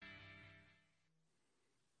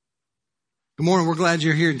Good morning. We're glad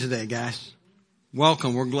you're here today, guys.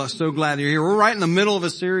 Welcome. We're so glad you're here. We're right in the middle of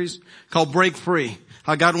a series called Break Free.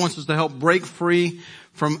 How God wants us to help break free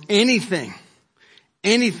from anything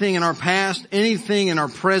in our past, anything in our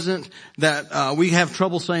present that we have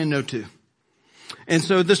trouble saying no to. And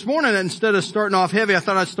so this morning, instead of starting off heavy, I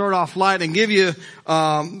thought I'd start off light and give you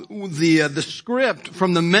the script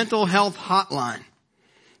from the mental health hotline.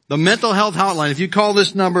 The mental health hotline. If you call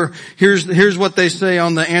this number, here's what they say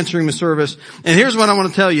on the answering the service. And here's what I want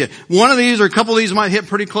to tell you. One of these or a couple of these might hit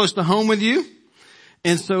pretty close to home with you.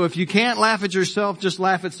 And so if you can't laugh at yourself, just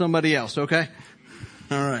laugh at somebody else, okay?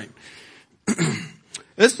 All right.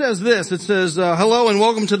 It says this. It says, hello and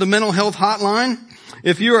welcome to the mental health hotline.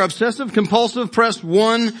 If you are obsessive compulsive, press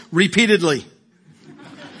 1 repeatedly.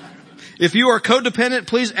 If you are codependent,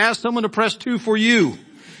 please ask someone to press 2 for you.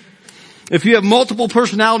 If you have multiple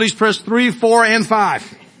personalities, press 3, 4, and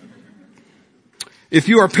 5. If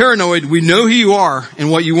you are paranoid, we know who you are and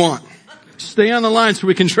what you want. Stay on the line so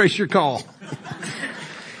we can trace your call.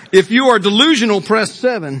 If you are delusional, press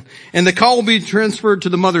 7, and the call will be transferred to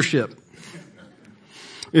the mothership.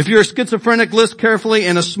 If you're schizophrenic, listen carefully,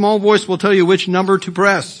 and a small voice will tell you which number to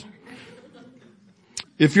press.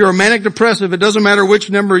 If you're a manic depressive, it doesn't matter which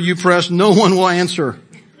number you press, no one will answer.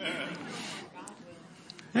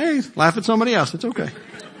 Hey, laugh at somebody else. It's okay.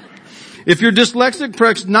 If you're dyslexic,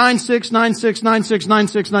 press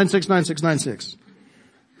 96969696969696.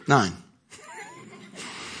 9.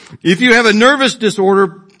 If you have a nervous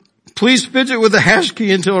disorder, please fidget with the hash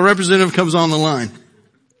key until a representative comes on the line.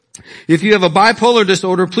 If you have a bipolar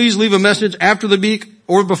disorder, please leave a message after the beep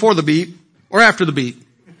or before the beep or after the beep.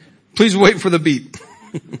 Please wait for the beep.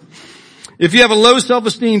 If you have a low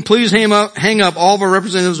self-esteem, please hang up. All of our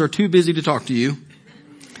representatives are too busy to talk to you.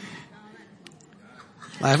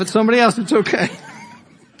 Laugh at somebody else, it's okay.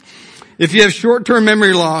 If you have short-term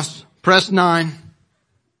memory loss, press 9.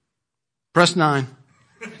 Press 9.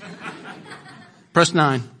 Press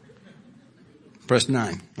 9. Press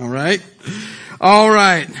 9. All right? All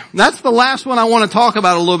right. That's the last one I want to talk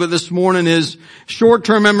about a little bit this morning is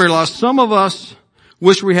short-term memory loss. Some of us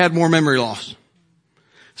wish we had more memory loss.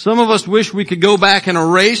 Some of us wish we could go back and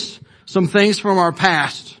erase some things from our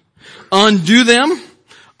past. Undo them.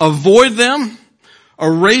 Avoid them.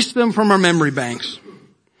 Erase them from our memory banks.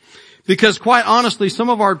 Because quite honestly, some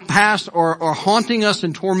of our past are haunting us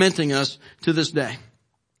and tormenting us to this day.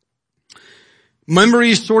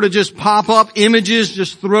 Memories sort of just pop up. Images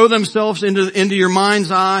just throw themselves into your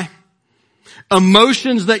mind's eye.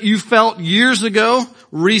 Emotions that you felt years ago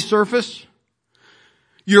resurface.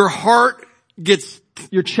 Your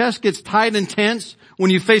chest gets tight and tense when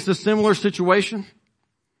you face a similar situation.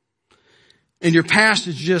 And your past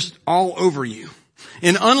is just all over you.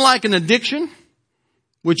 And unlike an addiction,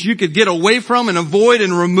 which you could get away from and avoid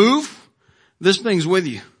and remove, this thing's with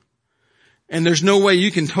you. And there's no way you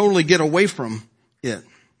can totally get away from it.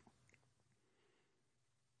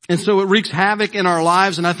 And so it wreaks havoc in our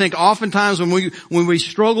lives. And I think oftentimes when we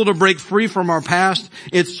struggle to break free from our past,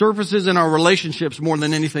 it surfaces in our relationships more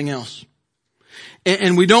than anything else.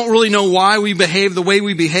 And we don't really know why we behave the way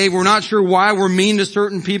we behave. We're not sure why we're mean to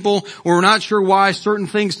certain people. Or we're not sure why certain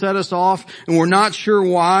things set us off. And we're not sure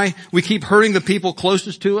why we keep hurting the people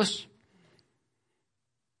closest to us.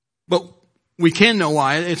 But we can know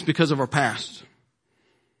why. It's because of our past.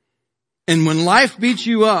 And when life beats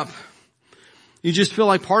you up, you just feel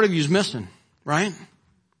like part of you's missing, right?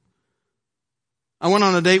 I went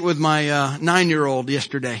on a date with my 9-year-old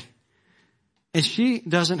yesterday. And she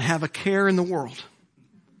doesn't have a care in the world.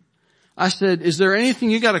 I said, is there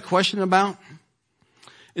anything you got a question about?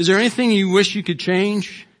 Is there anything you wish you could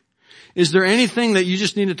change? Is there anything that you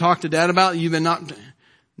just need to talk to Dad about? You've been not,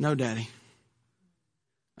 no, Daddy.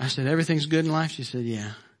 I said, everything's good in life? She said,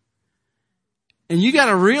 yeah. And you got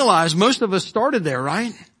to realize most of us started there,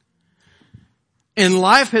 right? And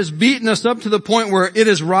life has beaten us up to the point where it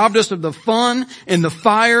has robbed us of the fun and the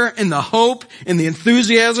fire and the hope and the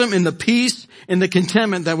enthusiasm and the peace and the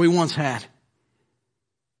contentment that we once had.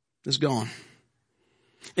 It's gone.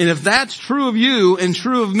 And if that's true of you and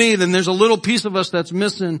true of me, then there's a little piece of us that's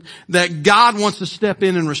missing that God wants to step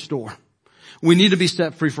in and restore. We need to be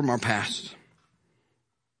set free from our past.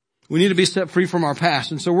 We need to be set free from our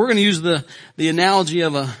past. And so we're going to use the analogy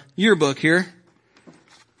of a yearbook here.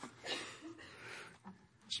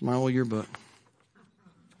 It's my old yearbook.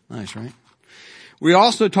 Nice, right? We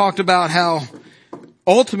also talked about how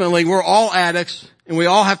ultimately we're all addicts and we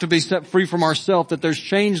all have to be set free from ourselves, that there's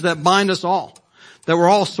chains that bind us all, that we're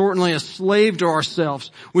all certainly a slave to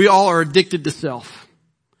ourselves. We all are addicted to self.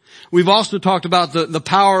 We've also talked about the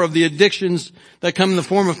power of the addictions that come in the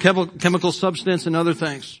form of chemical substance and other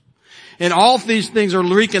things. And all of these things are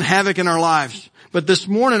wreaking havoc in our lives. But this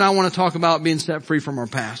morning I want to talk about being set free from our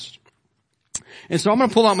past. And so I'm going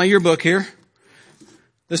to pull out my yearbook here.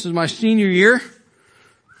 This is my senior year.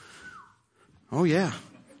 Oh yeah.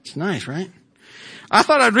 It's nice, right? I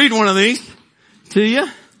thought I'd read one of these to you.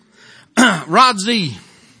 Rod Z.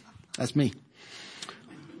 That's me.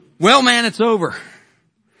 Well, man, it's over.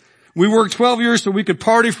 We worked 12 years so we could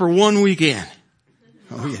party for one weekend.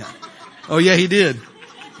 Oh yeah. Oh yeah, he did.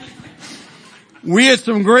 We had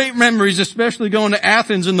some great memories, especially going to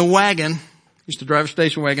Athens in the wagon. Used to drive a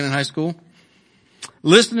station wagon in high school.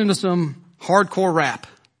 Listening to some hardcore rap.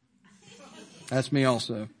 That's me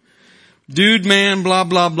also. Dude, man, blah,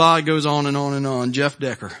 blah, blah. It goes on and on and on. Jeff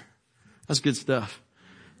Decker. That's good stuff.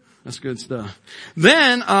 That's good stuff.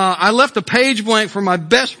 Then, I left a page blank for my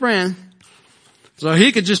best friend so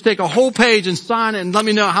he could just take a whole page and sign it and let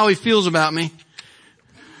me know how he feels about me.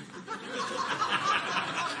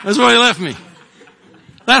 That's why he left me.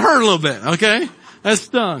 That hurt a little bit, okay? That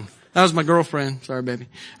stung. That was my girlfriend. Sorry, baby.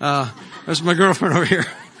 That's my girlfriend over here.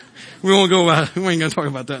 We ain't gonna talk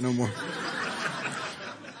about that no more.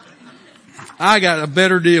 I got a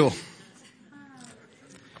better deal.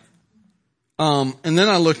 And then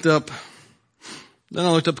I looked up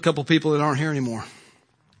a couple people that aren't here anymore.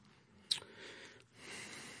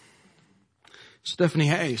 Stephanie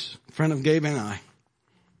Hayes, friend of Gabe and I.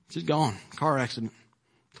 She's gone. Car accident.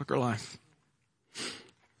 Took her life.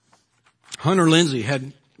 Hunter Lindsay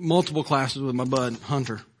had multiple classes with my bud,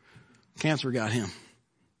 Hunter. Cancer got him.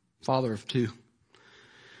 Father of 2.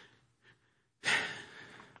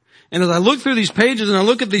 And as I look through these pages and I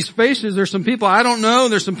look at these faces, there's some people I don't know,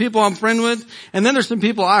 there's some people I'm friend with, and then there's some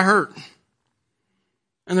people I hurt.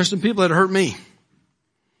 And there's some people that hurt me.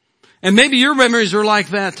 And maybe your memories are like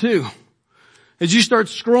that too. As you start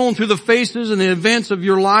scrolling through the faces and the events of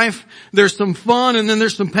your life, there's some fun and then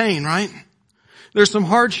there's some pain, right? There's some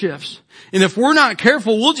hardships. And if we're not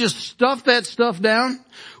careful, we'll just stuff that stuff down.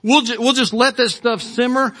 We'll just let that stuff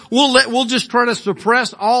simmer. We'll just try to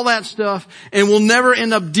suppress all that stuff and we'll never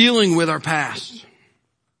end up dealing with our past.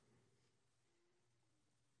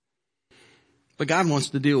 But God wants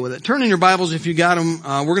to deal with it. Turn in your Bibles if you got them.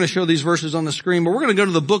 We're going to show these verses on the screen, but we're going to go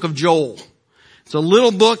to the book of Joel. It's a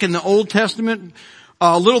little book in the Old Testament,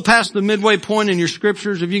 a little past the midway point in your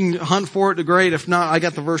scriptures. If you can hunt for it, great. If not, I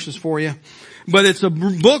got the verses for you. But it's a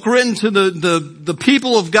book written to the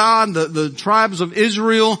people of God, the tribes of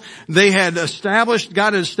Israel. God had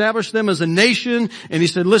established them as a nation, and he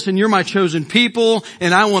said, listen, you're my chosen people,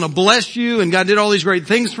 and I want to bless you, and God did all these great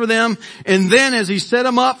things for them. And then as he set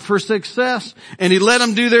them up for success, and he let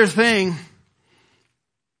them do their thing,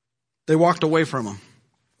 they walked away from him.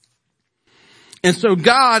 And so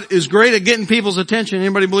God is great at getting people's attention.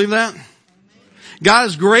 Anybody believe that? God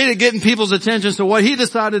is great at getting people's attention. So what he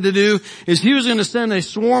decided to do is he was going to send a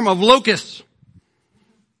swarm of locusts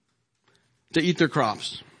to eat their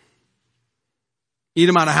crops. Eat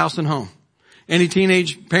them out of house and home. Any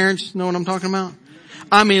teenage parents know what I'm talking about?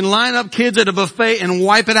 I mean, line up kids at a buffet and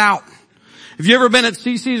wipe it out. Have you ever been at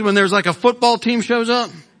CC's when there's like a football team shows up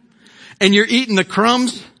and you're eating the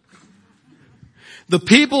crumbs? The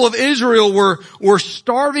people of Israel were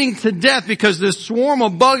starving to death because this swarm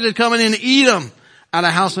of bugs had come in to eat them out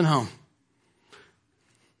of house and home.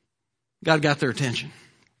 God got their attention.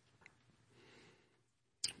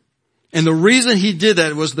 And the reason he did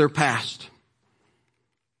that was their past.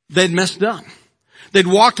 They'd messed up. They'd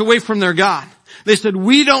walked away from their God. They said,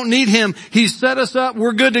 we don't need him. He set us up.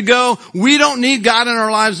 We're good to go. We don't need God in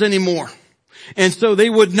our lives anymore. And so they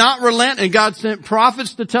would not relent, and God sent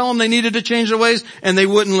prophets to tell them they needed to change their ways, and they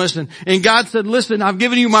wouldn't listen. And God said, listen, I've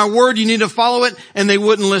given you my word, you need to follow it, and they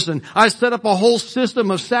wouldn't listen. I set up a whole system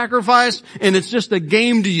of sacrifice, and it's just a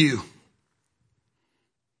game to you.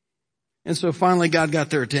 And so finally God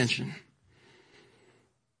got their attention.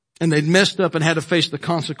 And they'd messed up and had to face the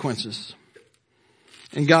consequences.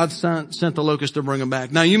 And God sent the locust to bring them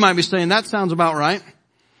back. Now you might be saying, that sounds about right.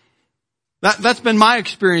 That's been my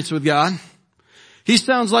experience with God. He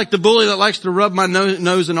sounds like the bully that likes to rub my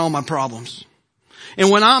nose in all my problems.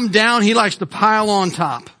 And when I'm down, he likes to pile on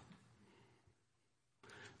top.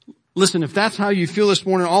 Listen, if that's how you feel this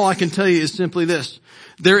morning, all I can tell you is simply this.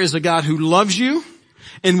 There is a God who loves you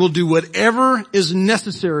and will do whatever is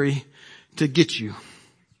necessary to get you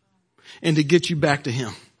and to get you back to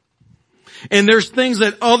him. And there's things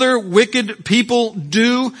that other wicked people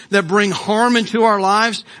do that bring harm into our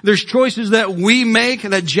lives. There's choices that we make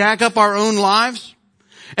that jack up our own lives.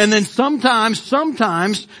 And then sometimes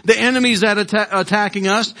the enemy's attacking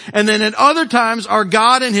us. And then at other times, our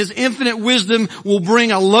God in his infinite wisdom will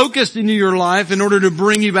bring a locust into your life in order to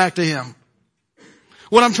bring you back to him.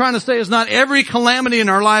 What I'm trying to say is not every calamity in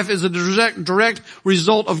our life is a direct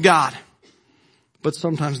result of God. But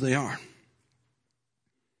sometimes they are.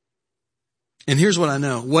 And here's what I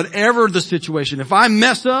know. Whatever the situation, if I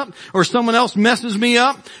mess up or someone else messes me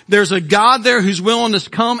up, there's a God there who's willing to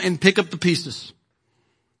come and pick up the pieces.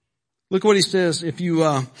 Look what he says if you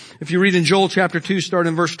read in Joel chapter 2, start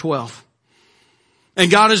in verse 12. And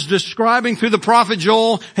God is describing through the prophet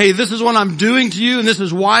Joel, hey, this is what I'm doing to you and this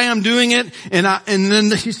is why I'm doing it. And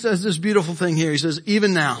then he says this beautiful thing here. He says,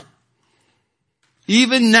 even now,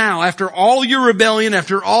 after all your rebellion,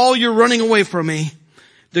 after all your running away from me,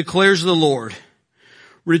 declares the Lord,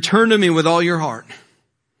 return to me with all your heart,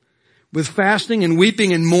 with fasting and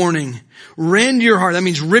weeping and mourning. Rend your heart. That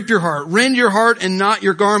means rip your heart. Rend your heart and not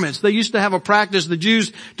your garments. They used to have a practice, the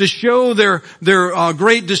Jews, to show their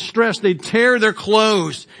great distress. They'd tear their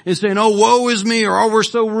clothes and saying, oh, woe is me, or oh, we're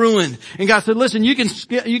so ruined. And God said, listen, you can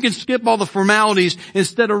skip all the formalities.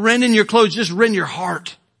 Instead of rending your clothes, just rend your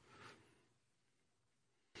heart.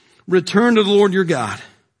 Return to the Lord your God.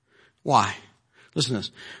 Why? Listen to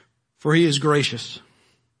this. For he is gracious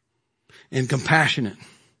and compassionate,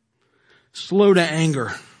 slow to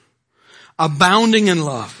anger, abounding in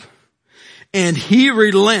love, and he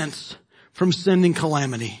relents from sending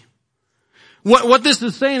calamity. What this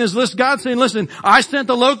is saying is, listen, God's saying, listen, I sent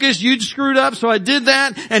the locust, you screwed up, so I did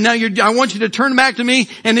that, and now I want you to turn back to me,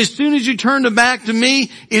 and as soon as you turn back to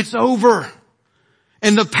me, it's over.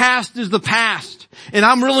 And the past is the past. And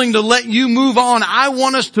I'm willing to let you move on. I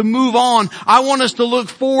want us to move on. I want us to look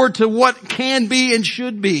forward to what can be and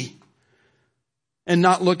should be. And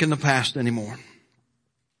not look in the past anymore.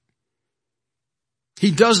 He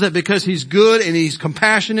does that because he's good and he's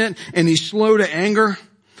compassionate and he's slow to anger.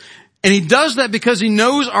 And he does that because he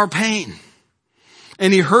knows our pain.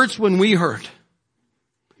 And he hurts when we hurt.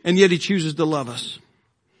 And yet he chooses to love us.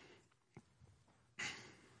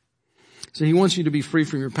 So he wants you to be free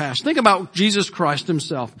from your past. Think about Jesus Christ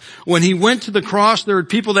himself. When he went to the cross, there were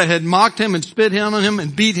people that had mocked him and spit on him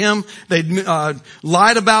and beat him. They'd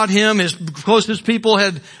lied about him. His closest people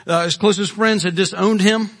his closest friends had disowned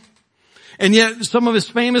him. And yet some of his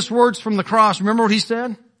famous words from the cross, remember what he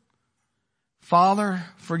said? Father,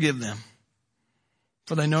 forgive them,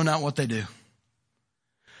 for they know not what they do.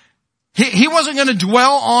 He wasn't going to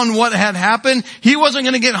dwell on what had happened. He wasn't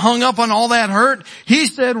going to get hung up on all that hurt. He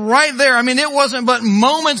said right there, it wasn't but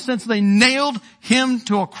moments since they nailed him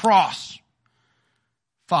to a cross.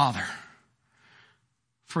 Father,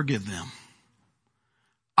 forgive them.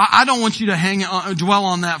 I don't want you to dwell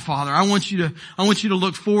on that, Father. I want you to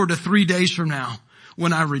look forward to 3 days from now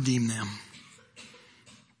when I redeem them.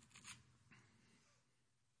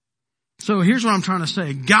 So here's what I'm trying to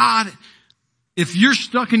say. God, if you're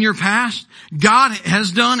stuck in your past, God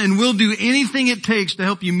has done and will do anything it takes to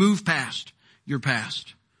help you move past your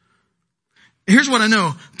past. Here's what I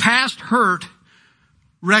know. Past hurt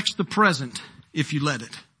wrecks the present if you let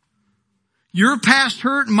it. Your past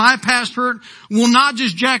hurt, my past hurt will not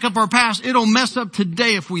just jack up our past. It'll mess up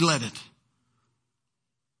today if we let it.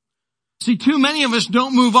 See, too many of us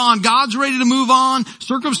don't move on. God's ready to move on.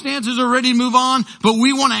 Circumstances are ready to move on. But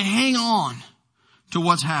we want to hang on to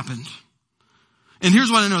what's happened. And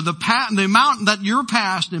here's what I know. The amount that your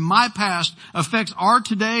past and my past affects our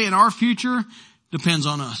today and our future depends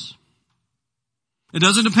on us. It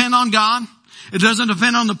doesn't depend on God. It doesn't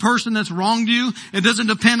depend on the person that's wronged you. It doesn't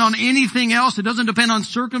depend on anything else. It doesn't depend on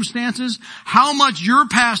circumstances. How much your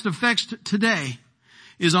past affects today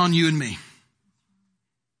is on you and me.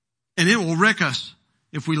 And it will wreck us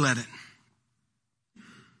if we let it.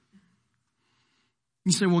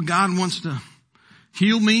 You say, well, God wants to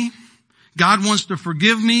heal me. God wants to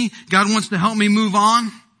forgive me. God wants to help me move on.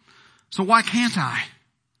 So why can't I?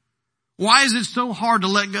 Why is it so hard to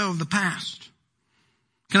let go of the past?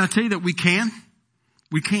 Can I tell you that we can?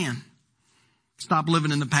 We can stop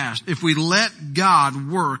living in the past if we let God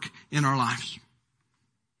work in our lives.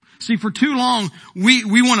 See, for too long, we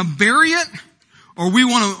want to bury it or we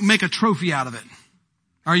want to make a trophy out of it.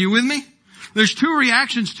 Are you with me? There's two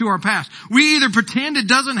reactions to our past. We either pretend it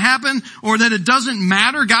doesn't happen or that it doesn't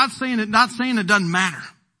matter. God's saying it, not saying it doesn't matter.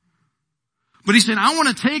 But he's saying, I want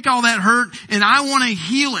to take all that hurt and I want to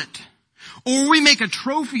heal it. Or we make a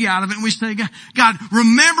trophy out of it and we say, God,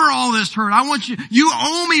 remember all this hurt. I want you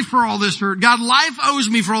owe me for all this hurt. God, life owes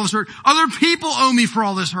me for all this hurt. Other people owe me for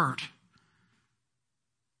all this hurt.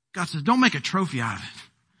 God says, don't make a trophy out of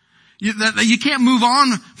it. You can't move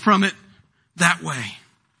on from it that way.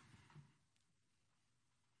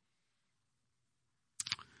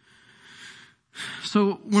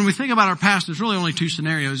 So when we think about our past, there's really only two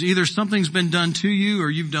scenarios. Either something's been done to you or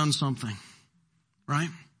you've done something. Right?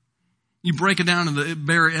 You break it down to the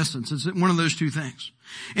bare essence. It's one of those two things.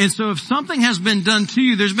 And so if something has been done to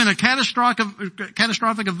you, there's been a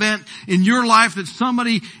catastrophic event in your life that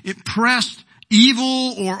somebody pressed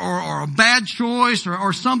evil or a bad choice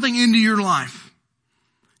or something into your life,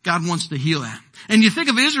 God wants to heal that. And you think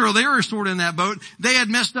of Israel, they were sort of in that boat. They had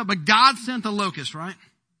messed up, but God sent the locust, right?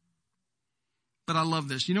 But I love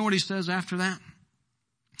this. You know what he says after that?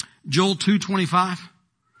 Joel 2:25.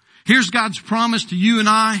 Here's God's promise to you and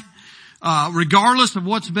I, regardless of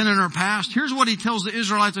what's been in our past. Here's what he tells the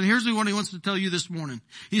Israelites, and here's what he wants to tell you this morning.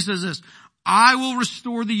 He says this, I will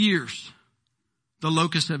restore the years the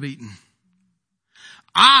locusts have eaten.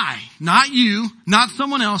 I, not you, not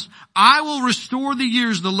someone else, I will restore the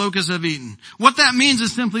years the locusts have eaten. What that means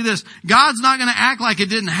is simply this. God's not going to act like it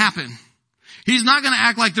didn't happen. He's not going to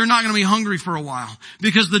act like they're not going to be hungry for a while.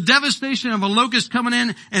 Because the devastation of a locust coming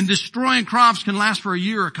in and destroying crops can last for a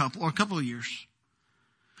year or a couple of years.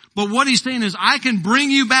 But what he's saying is, I can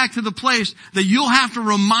bring you back to the place that you'll have to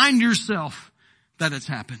remind yourself that it's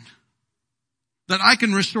happened. That I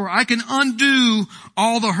can restore. I can undo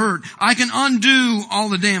all the hurt. I can undo all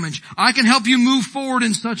the damage. I can help you move forward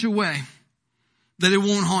in such a way that it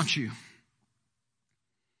won't haunt you.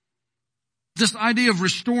 This idea of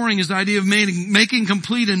restoring is the idea of making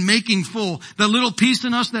complete and making full. The little piece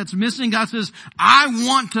in us that's missing, God says, I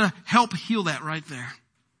want to help heal that right there.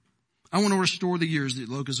 I want to restore the years that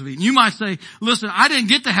locusts have eaten. You might say, listen, I didn't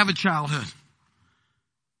get to have a childhood.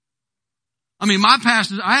 I mean, my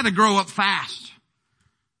past is, I had to grow up fast.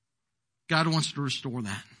 God wants to restore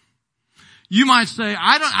that. You might say,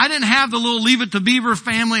 I didn't have the little Leave It to Beaver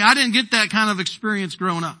family. I didn't get that kind of experience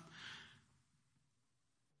growing up.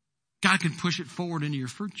 God can push it forward into your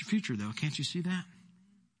future though. Can't you see that?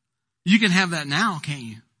 You can have that now, can't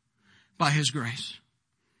you? By His grace.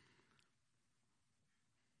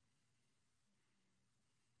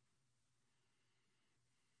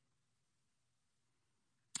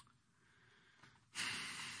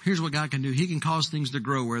 Here's what God can do. He can cause things to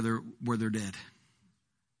grow where they're dead.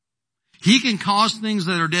 He can cause things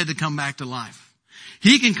that are dead to come back to life.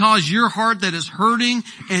 He can cause your heart that is hurting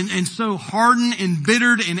and so hardened and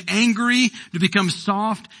bittered and angry to become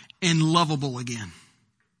soft and lovable again.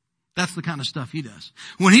 That's the kind of stuff He does.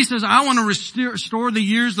 When He says, I want to restore the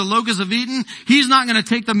years the locusts have eaten, He's not going to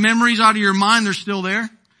take the memories out of your mind. They're still there.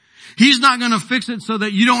 He's not going to fix it so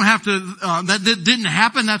that you don't have to, that didn't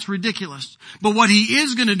happen. That's ridiculous. But what He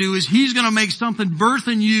is going to do is He's going to make something birth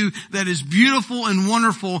in you that is beautiful and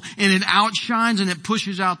wonderful, and it outshines and it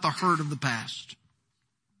pushes out the hurt of the past.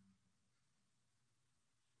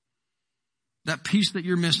 That peace that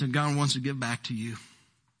you're missing, God wants to give back to you.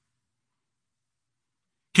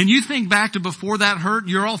 Can you think back to before that hurt?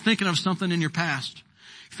 You're all thinking of something in your past.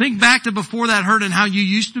 Think back to before that hurt and how you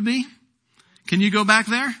used to be. Can you go back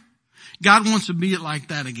there? God wants to be it like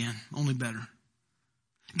that again, only better.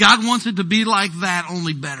 God wants it to be like that,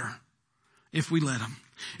 only better, if we let Him.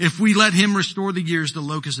 If we let Him restore the years the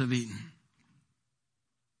locusts have eaten.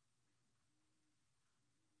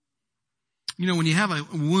 You know, when you have a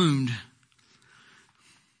wound,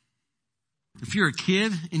 if you're a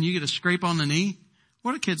kid and you get a scrape on the knee,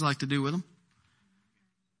 what do kids like to do with them?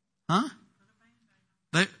 Huh?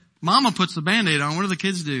 Mama puts the Band-Aid on. What do the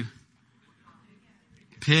kids do?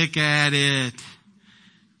 Pick at it.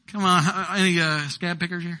 Come on, any scab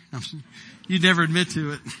pickers here? No, you'd never admit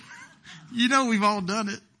to it. You know we've all done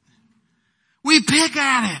it. We pick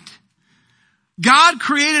at it. God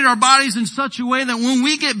created our bodies in such a way that when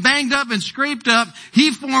we get banged up and scraped up,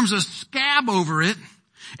 He forms a scab over it,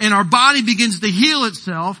 and our body begins to heal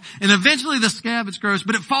itself, and eventually the scab, it's gross,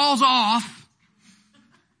 but it falls off.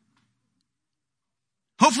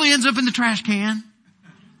 Hopefully ends up in the trash can.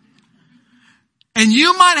 And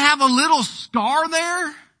you might have a little scar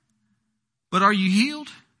there, but are you healed?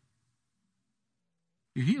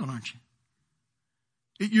 You're healed, aren't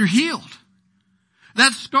you? You're healed.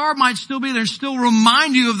 That scar might still be there, still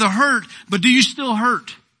remind you of the hurt, but do you still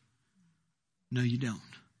hurt? No, you don't.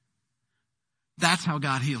 That's how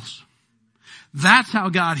God heals. That's how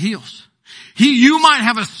God heals. You might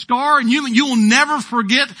have a scar and you will never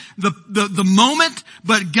forget the moment,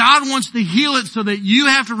 but God wants to heal it so that you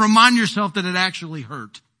have to remind yourself that it actually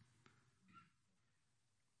hurt.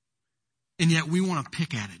 And yet we want to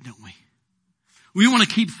pick at it, don't we? We want to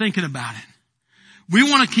keep thinking about it. We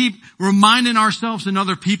want to keep reminding ourselves and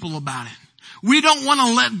other people about it. We don't want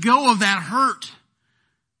to let go of that hurt.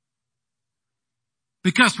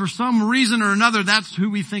 Because for some reason or another, that's who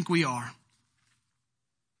we think we are.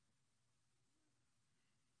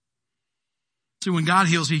 So when God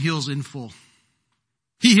heals, He heals in full.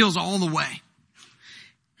 He heals all the way.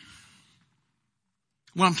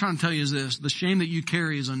 What I'm trying to tell you is this: the shame that you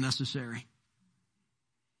carry is unnecessary.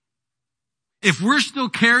 If we're still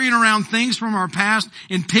carrying around things from our past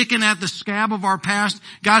and picking at the scab of our past,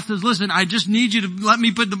 God says, listen, I just need you to let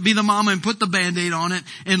me be the mama and put the Band-Aid on it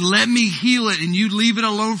and let me heal it, and you leave it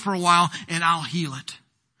alone for a while and I'll heal it.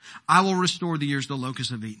 I will restore the years the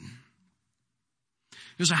locusts have eaten.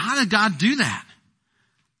 You say, how did God do that?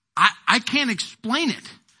 I can't explain it.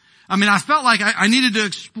 I mean, I felt like I needed to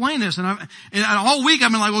explain this, and all week I've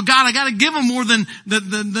been like, well, God, I got to give them more than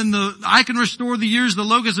I can restore the years the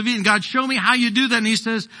locusts have eaten. God, show me how you do that. And he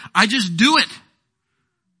says, I just do it.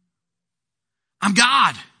 I'm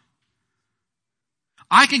God.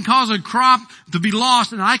 I can cause a crop to be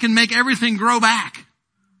lost, and I can make everything grow back.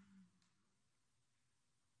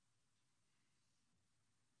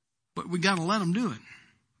 But we got to let him do it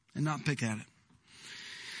and not pick at it.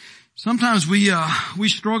 Sometimes we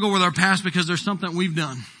struggle with our past because there's something we've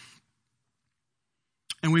done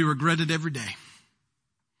and we regret it every day.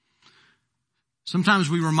 Sometimes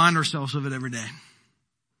we remind ourselves of it every day.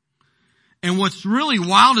 And what's really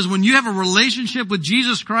wild is when you have a relationship with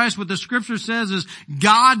Jesus Christ, what the scripture says is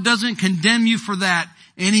God doesn't condemn you for that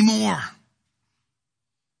anymore.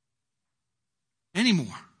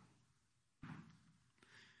 Anymore.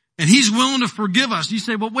 And he's willing to forgive us. You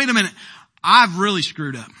say, well, wait a minute. I've really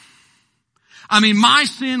screwed up. I mean, my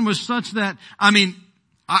sin was such that, I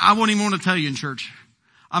won't even want to tell you in church.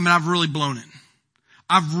 I've really blown it.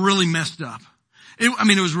 I've really messed up. It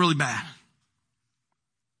was really bad.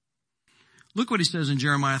 Look what he says in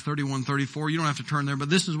Jeremiah 31:34. You don't have to turn there, but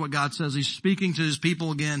this is what God says. He's speaking to his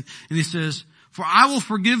people again, and he says, for I will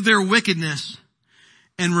forgive their wickedness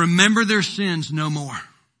and remember their sins no more.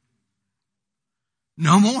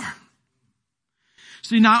 No more.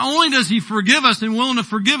 See, not only does he forgive us and willing to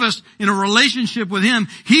forgive us in a relationship with him,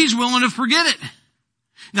 he's willing to forget it.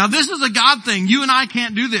 Now, this is a God thing. You and I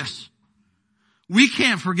can't do this. We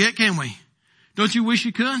can't forget, can we? Don't you wish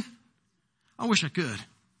you could? I wish I could.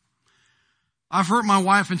 I've hurt my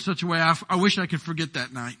wife in such a way I wish I could forget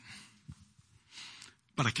that night.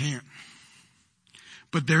 But I can't.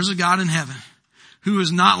 But there's a God in heaven who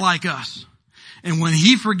is not like us. And when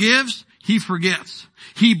he forgives, he forgets.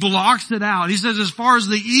 He blocks it out. He says, as far as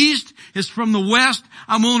the east is from the west,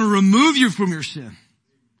 I'm willing to remove you from your sin.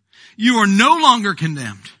 You are no longer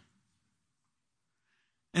condemned.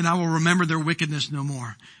 And I will remember their wickedness no more.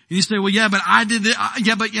 And you say, well, yeah, but I did it.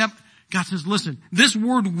 Yeah. God says, listen, this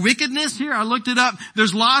word wickedness here, I looked it up.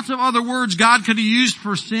 There's lots of other words God could have used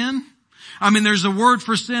for sin. There's a word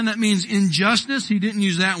for sin that means injustice. He didn't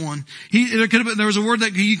use that one. There was a word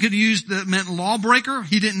that you could use that meant lawbreaker.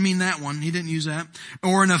 He didn't mean that one. He didn't use that.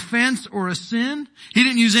 Or an offense or a sin. He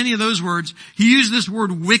didn't use any of those words. He used this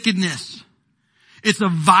word wickedness. It's a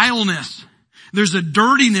vileness. There's a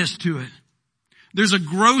dirtiness to it. There's a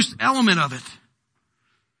gross element of it.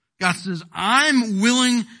 God says, I'm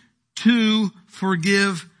willing to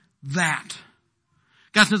forgive that.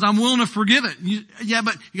 God says, I'm willing to forgive it. Yeah,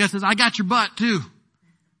 but God says, I got your butt too.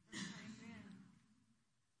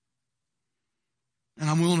 And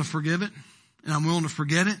I'm willing to forgive it. And I'm willing to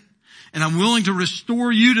forget it. And I'm willing to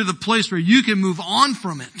restore you to the place where you can move on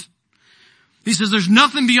from it. He says, there's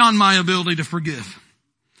nothing beyond my ability to forgive.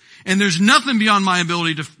 And there's nothing beyond my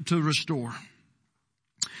ability to restore.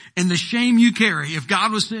 And the shame you carry, if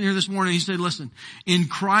God was sitting here this morning, he said, listen, in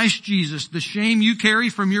Christ Jesus, the shame you carry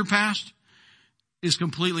from your past is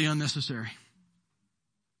completely unnecessary.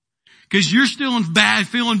 Because you're still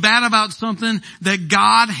feeling bad about something that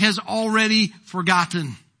God has already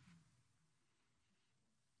forgotten.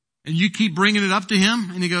 And you keep bringing it up to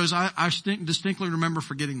him, and he goes, I distinctly remember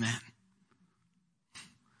forgetting that.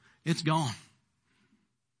 It's gone.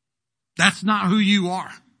 That's not who you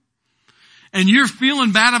are. And you're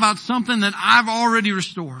feeling bad about something that I've already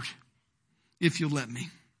restored, if you'll let me.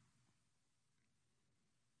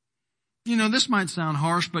 This might sound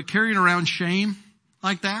harsh, but carrying around shame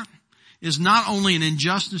like that is not only an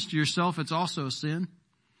injustice to yourself, it's also a sin.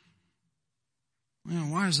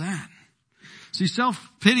 Why is that? See,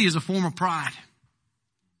 self-pity is a form of pride.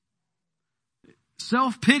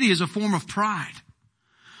 Self-pity is a form of pride.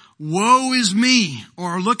 Woe is me,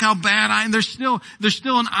 or look how bad I am. There's still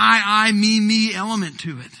an I, me element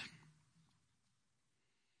to it.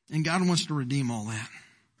 And God wants to redeem all that.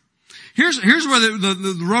 Here's where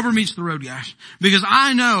the rubber meets the road, guys. Because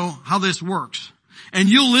I know how this works. And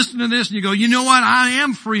you'll listen to this and you go, you know what? I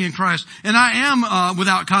am free in Christ. And I am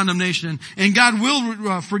without condemnation. And God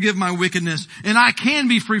will forgive my wickedness. And I can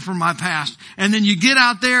be free from my past. And then you get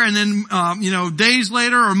out there and then, days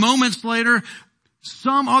later or moments later,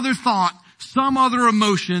 some other thought, some other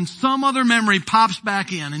emotion, some other memory pops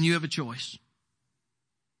back in and you have a choice.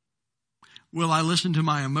 Will I listen to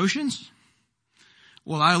my emotions?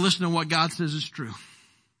 Will I listen to what God says is true?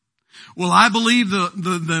 Will I believe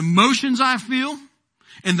the emotions I feel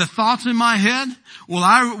and the thoughts in my head? Will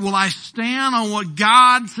I stand on what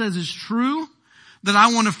God says is true? That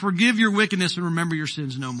I want to forgive your wickedness and remember your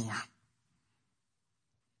sins no more.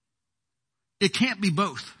 It can't be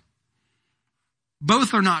both.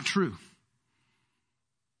 Both are not true.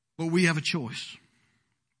 But we have a choice.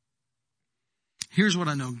 Here's what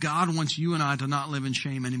I know. God wants you and I to not live in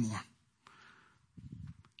shame anymore.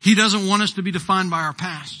 He doesn't want us to be defined by our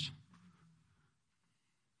past.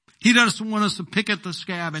 He doesn't want us to pick at the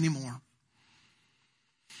scab anymore.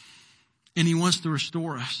 And He wants to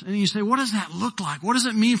restore us. And you say, what does that look like? What does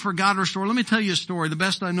it mean for God to restore? Let me tell you a story. The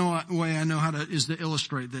best way I know how to is to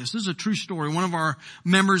illustrate this. This is a true story. One of our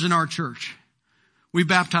members in our church, we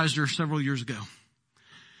baptized her several years ago.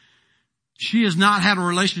 She has not had a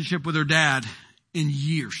relationship with her dad in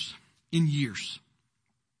years.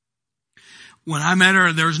 When I met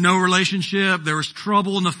her, there was no relationship. There was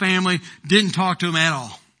trouble in the family. Didn't talk to him at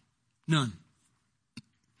all. None.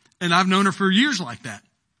 And I've known her for years like that.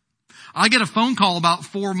 I get a phone call about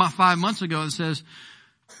 4 or 5 months ago that says,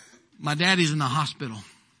 my daddy's in the hospital.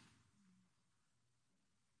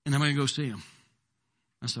 And I'm going to go see him.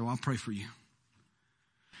 I said, well, I'll pray for you.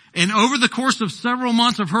 And over the course of several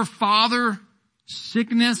months of her father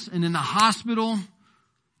sickness and in the hospital,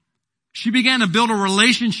 she began to build a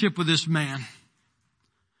relationship with this man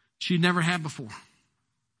she'd never had before.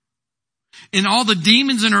 And all the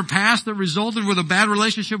demons in her past that resulted with a bad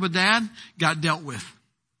relationship with dad got dealt with.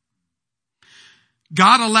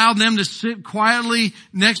 God allowed them to sit quietly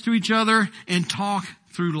next to each other and talk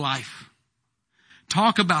through life.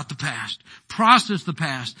 Talk about the past, process the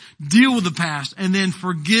past, deal with the past, and then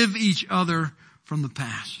forgive each other from the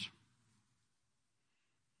past.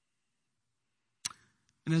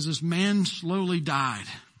 And as this man slowly died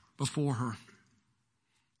before her,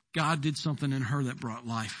 God did something in her that brought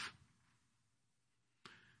life.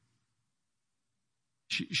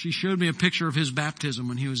 She showed me a picture of his baptism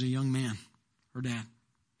when he was a young man, her dad,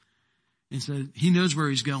 and said he knows where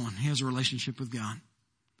he's going. He has a relationship with God.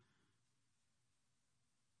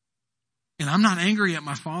 And I'm not angry at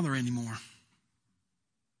my father anymore.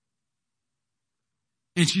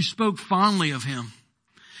 And she spoke fondly of him.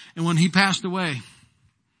 And when he passed away,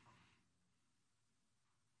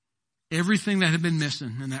 everything that had been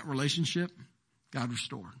missing in that relationship, God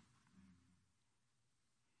restored.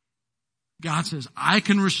 God says, I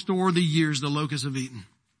can restore the years the locusts have eaten.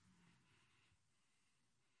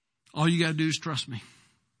 All you got to do is trust me.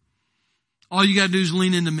 All you got to do is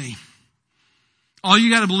lean into me. All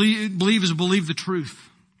you got to believe is believe the truth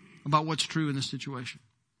about what's true in this situation.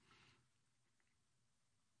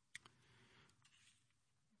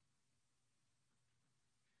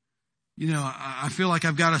 You know, I feel like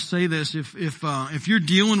I've got to say this. If you're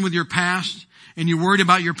dealing with your past and you're worried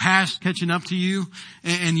about your past catching up to you,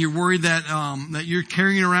 and you're worried that you're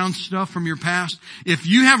carrying around stuff from your past, if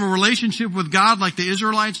you have a relationship with God like the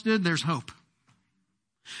Israelites did, there's hope.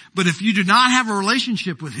 But if you do not have a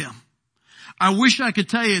relationship with Him, I wish I could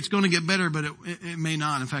tell you it's going to get better, but it may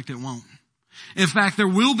not. In fact, it won't. In fact, there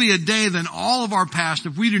will be a day then all of our past,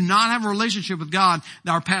 if we do not have a relationship with God,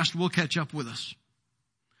 our past will catch up with us.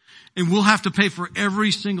 And we'll have to pay for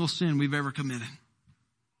every single sin we've ever committed.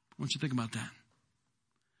 I want you to think about that.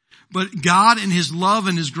 But God in His love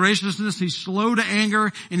and His graciousness, He's slow to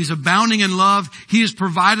anger and He's abounding in love. He has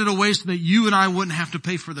provided a way so that you and I wouldn't have to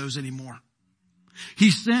pay for those anymore.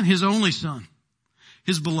 He sent His only Son,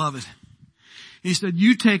 His beloved. He said,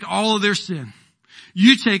 you take all of their sin.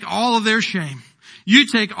 You take all of their shame. You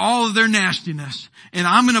take all of their nastiness, and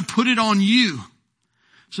I'm going to put it on you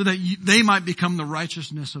so that they might become the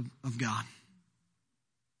righteousness of God.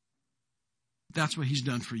 That's what He's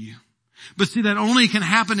done for you. But see, that only can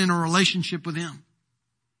happen in a relationship with Him.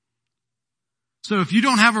 So if you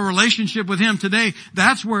don't have a relationship with Him today,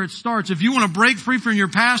 that's where it starts. If you want to break free from your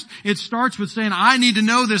past, it starts with saying, I need to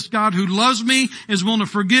know this God who loves me, is willing to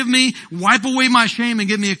forgive me, wipe away my shame, and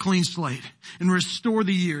give me a clean slate, and restore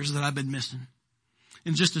the years that I've been missing.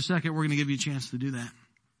 In just a second, we're going to give you a chance to do that.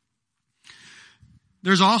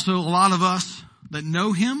 There's also a lot of us that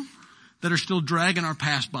know Him that are still dragging our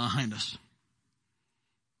past behind us.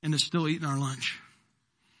 And it's still eating our lunch.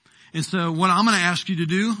 And so what I'm going to ask you to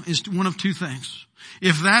do is one of two things.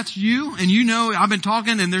 If that's you, and you know I've been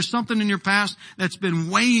talking and there's something in your past that's been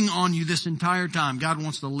weighing on you this entire time, God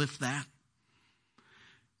wants to lift that.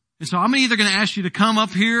 And so I'm either going to ask you to come up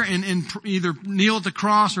here and either kneel at the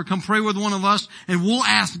cross or come pray with one of us, and we'll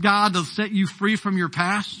ask God to set you free from your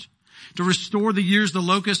past, to restore the years the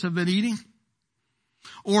locusts have been eating.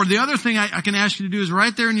 Or the other thing I can ask you to do is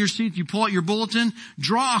right there in your seat, you pull out your bulletin,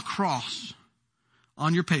 draw a cross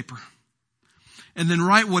on your paper. And then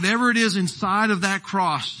write whatever it is inside of that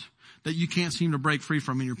cross that you can't seem to break free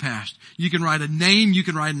from in your past. You can write a name, you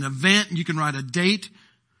can write an event, you can write a date,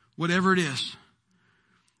 whatever it is.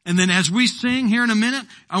 And then as we sing here in a minute,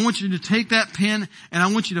 I want you to take that pen and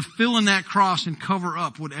I want you to fill in that cross and cover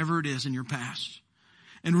up whatever it is in your past.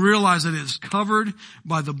 And realize that it is covered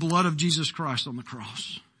by the blood of Jesus Christ on the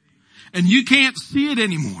cross. And you can't see it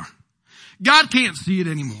anymore. God can't see it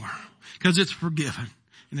anymore because it's forgiven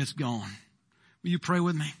and it's gone. Will you pray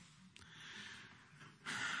with me?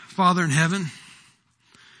 Father in heaven,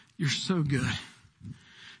 you're so good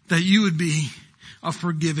that you would be a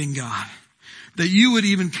forgiving God. That you would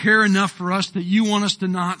even care enough for us that you want us to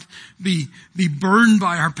not be burdened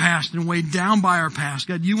by our past and weighed down by our past.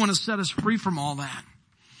 God, you want to set us free from all that.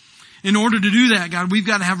 In order to do that, God, we've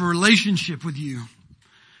got to have a relationship with you.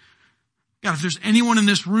 God, if there's anyone in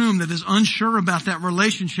this room that is unsure about that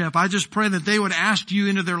relationship, I just pray that they would ask you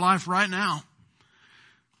into their life right now.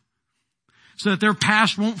 So that their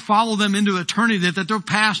past won't follow them into eternity, that their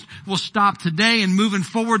past will stop today and moving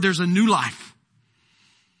forward there's a new life.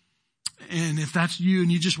 And if that's you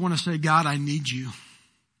and you just want to say, God, I need you.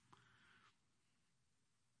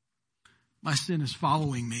 My sin is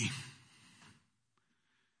following me.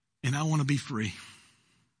 And I want to be free.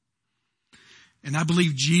 And I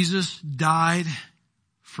believe Jesus died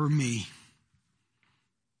for me.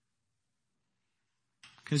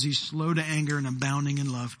 Because he's slow to anger and abounding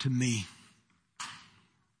in love to me.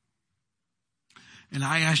 And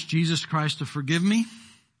I ask Jesus Christ to forgive me.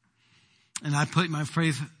 And I put my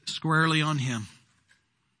faith squarely on him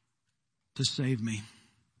to save me.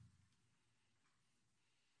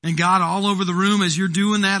 And God, all over the room, as you're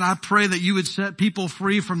doing that, I pray that you would set people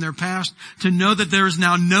free from their past to know that there is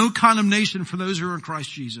now no condemnation for those who are in Christ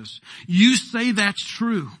Jesus. You say that's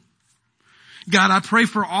true. God, I pray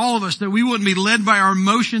for all of us that we wouldn't be led by our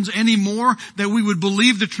emotions anymore, that we would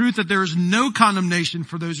believe the truth that there is no condemnation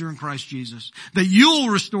for those who are in Christ Jesus, that you will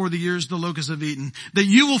restore the years the locusts have eaten, that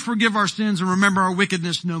you will forgive our sins and remember our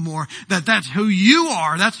wickedness no more, that that's who you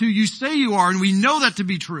are, that's who you say you are, and we know that to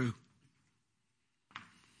be true.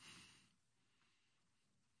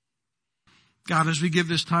 God, as we give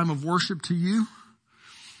this time of worship to you,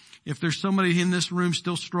 if there's somebody in this room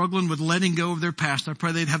still struggling with letting go of their past, I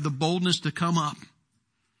pray they'd have the boldness to come up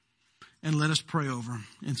and let us pray over them.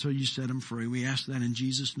 And so you set them free. We ask that in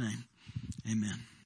Jesus' name. Amen.